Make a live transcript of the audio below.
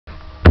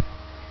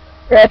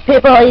Right,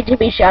 people,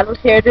 EGB Shadows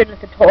here doing a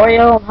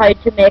tutorial on how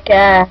to make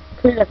a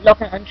cool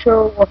looking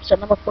intro with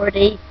Cinema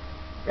 4D.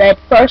 Right,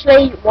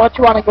 firstly, what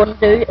you want to go and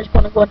do is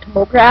going to go into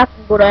MoGraph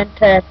and go down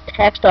to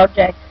Text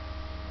Object.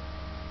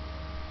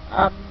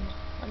 And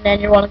then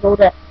you want to go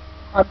to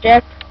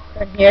Object,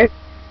 down here. You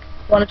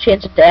want to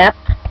change the depth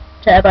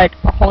to about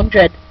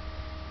 100.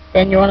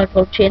 Then you want to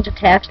go change the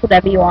text,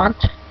 whatever you want.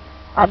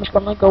 I'm just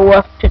going to go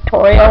with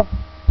Tutorial.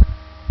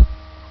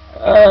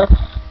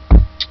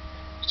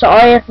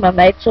 Sorry if my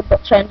mic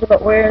sounds a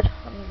bit weird.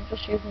 I'm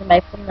just using the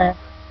mic from the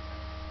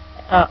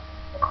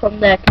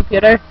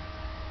computer.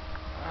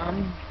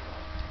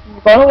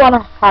 You're gonna want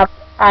to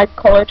add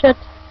color to it.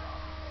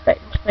 Right,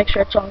 just make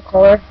sure it's on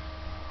color.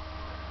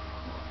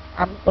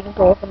 I'm gonna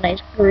go with a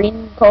nice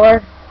green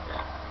color.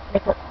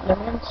 Make it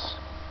luminance.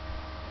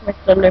 Make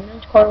the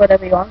luminance color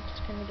whatever you want.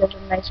 Just kind of gives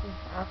it a nice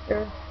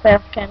after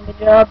effect kind of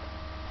job.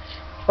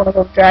 Just wanna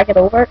go drag it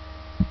over.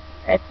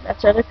 Right,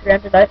 that's it. If you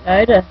render it out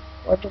now to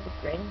order the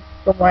green.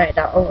 Don't worry,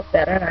 that'll look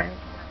better now.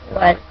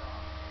 Right,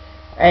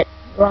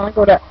 you want to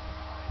go to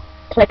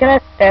click on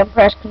it, then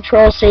press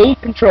Control C,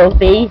 Control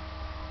V.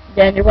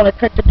 Then you're going to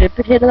click the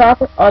duplicated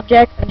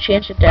object and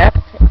change the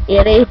depth to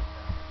 80.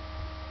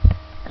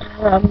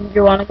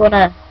 You want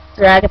to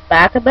drag it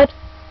back a bit,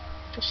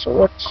 just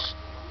so it's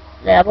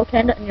level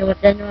kind of. And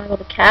then you want to go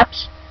to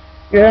caps.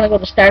 You're going to go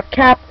to start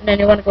cap, and then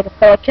you want to go to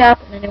fill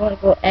cap, and then you want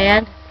to go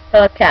and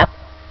fill cap.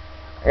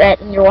 Right,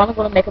 and you want to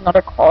go to make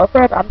another color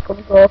for it. I'm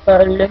going to go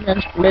for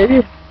luminance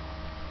blue.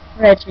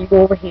 Right, so you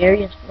go over here,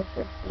 you look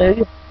for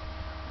blue,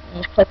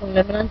 and just click on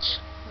luminance.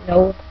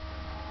 No.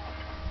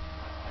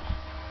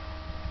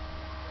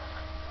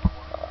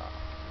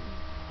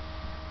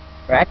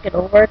 Drag it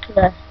over to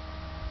the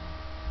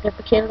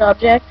duplicated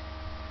object.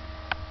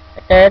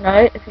 Right there now,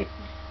 if you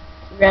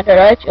render it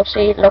out, you'll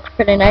see it looks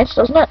pretty nice,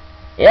 doesn't it?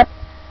 Yep.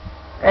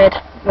 Right,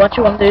 what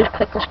you want to do is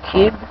click this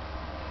cube.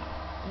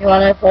 You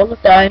want to hold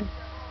it down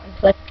and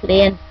click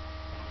plane.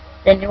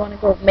 Then you want to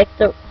go make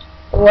the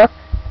width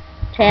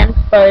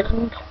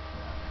 10,000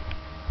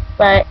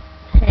 by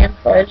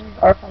 10,000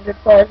 or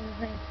 100,000.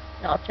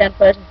 No,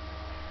 10,000.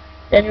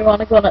 Then you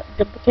want to go to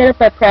duplicate it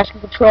by pressing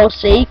Control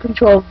C,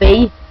 Control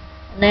V,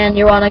 and then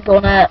you want to go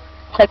to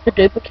click the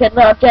duplicated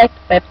object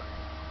by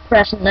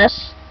pressing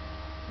this.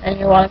 And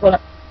you want to go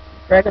to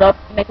drag it up,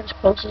 make it as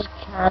close as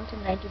you can to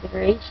 90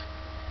 degrees.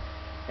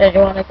 Then you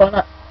want to go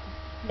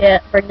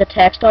to bring the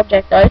text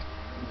object out.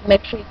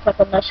 Make sure you click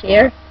on this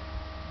here,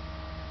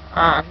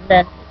 and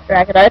then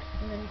drag it out,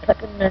 and then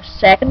click on the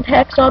second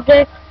text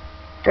object,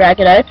 drag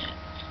it out,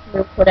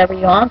 move whatever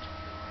you want,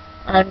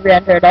 and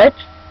render it out.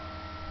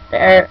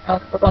 There,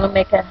 we're going to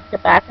make the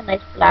back a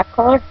nice black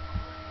color.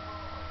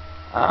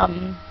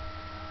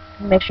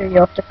 Make sure you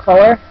have the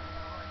color,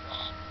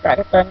 drag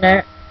it down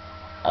there.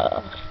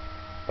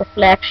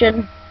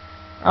 Reflection,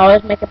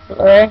 always make it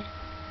blurry,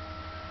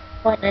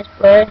 quite nice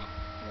blurry,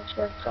 make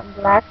sure it's on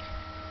black.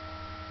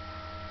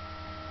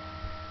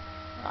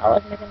 I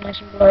always make it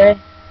nice and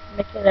blurry.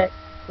 Make it a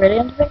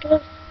gradient, I think it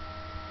is.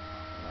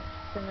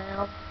 For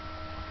now.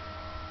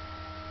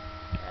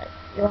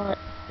 You want to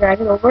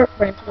drag it over,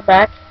 bring it to the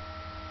back.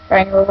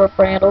 Drag it over,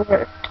 bring it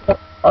over to the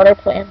other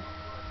plane.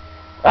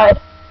 Right.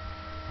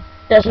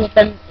 This has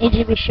been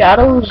EGB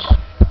Shadows.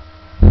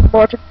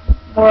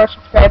 More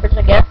subscribers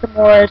I get, the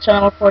more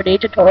Cinema 4D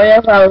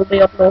tutorials I will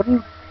be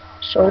uploading.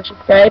 So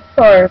subscribe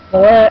for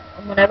more.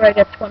 And whenever I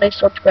get 20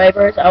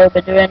 subscribers, I will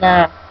be doing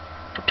a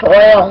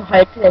tutorial on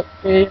how to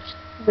do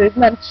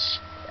movements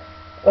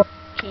with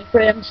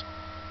keyframes.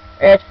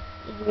 Right,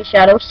 EGB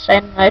Shadows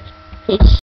signing out. Peace.